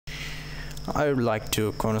I would like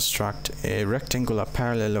to construct a rectangular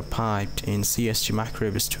parallelepiped in CST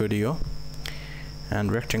Microwave Studio,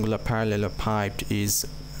 and rectangular parallelepiped is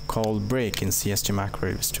called break in CST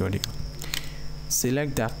Microwave Studio.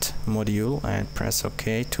 Select that module and press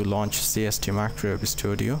OK to launch CST Microwave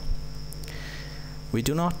Studio. We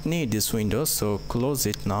do not need this window, so close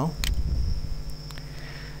it now.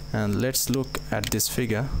 And let's look at this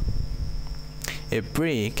figure. A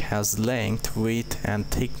brick has length, width and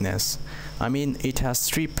thickness. I mean, it has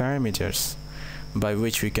three parameters by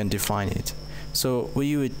which we can define it. So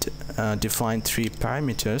we would define three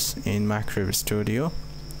parameters in Microwave Studio.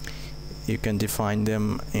 You can define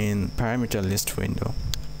them in parameter list window.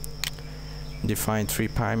 Define three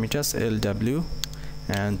parameters, LW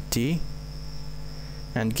and T,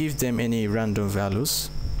 and give them any random values.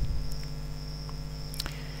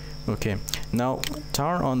 Okay, now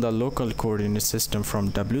turn on the local coordinate system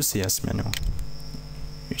from WCS menu.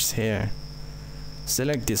 It's here.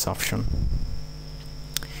 Select this option.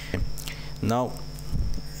 Okay. Now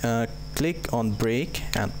click on break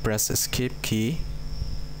and press escape key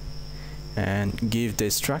and give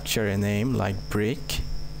the structure a name like break.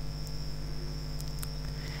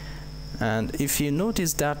 And if you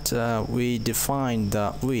notice that we defined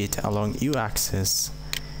the width along U-axis,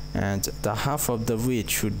 and the half of the width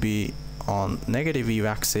should be on negative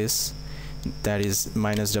U-axis, that is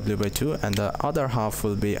minus W by 2, and the other half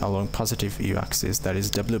will be along positive U-axis, that is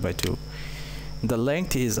W by 2. The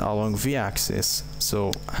length is along V-axis,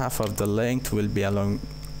 so half of the length will be along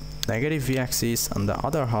negative V-axis and the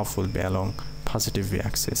other half will be along positive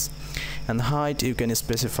V-axis. And height you can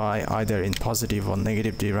specify either in positive or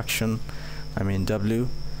negative direction, I mean W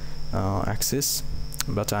axis,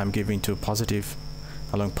 but I'm giving to positive,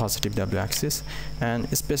 along positive W axis. And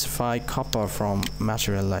specify copper from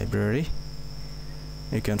material library.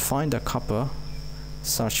 You can find the copper,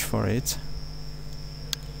 search for it,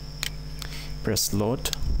 press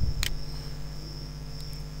load.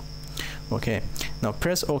 Okay, now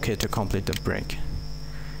press OK to complete the break.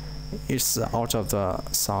 It's out of the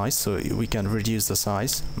size, so we can reduce the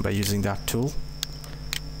size by using that tool.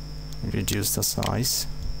 Reduce the size.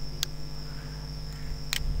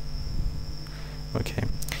 Okay.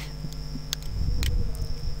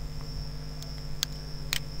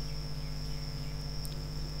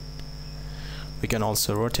 We can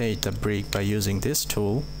also rotate the brick by using this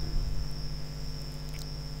tool.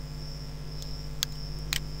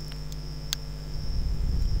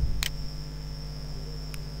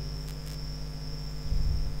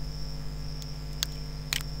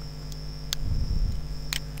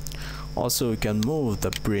 Also, we can move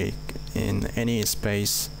the brick in any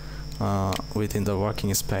space within the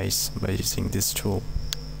working space by using this tool.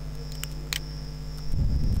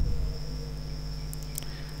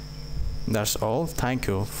 That's all. Thank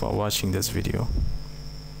you for watching this video.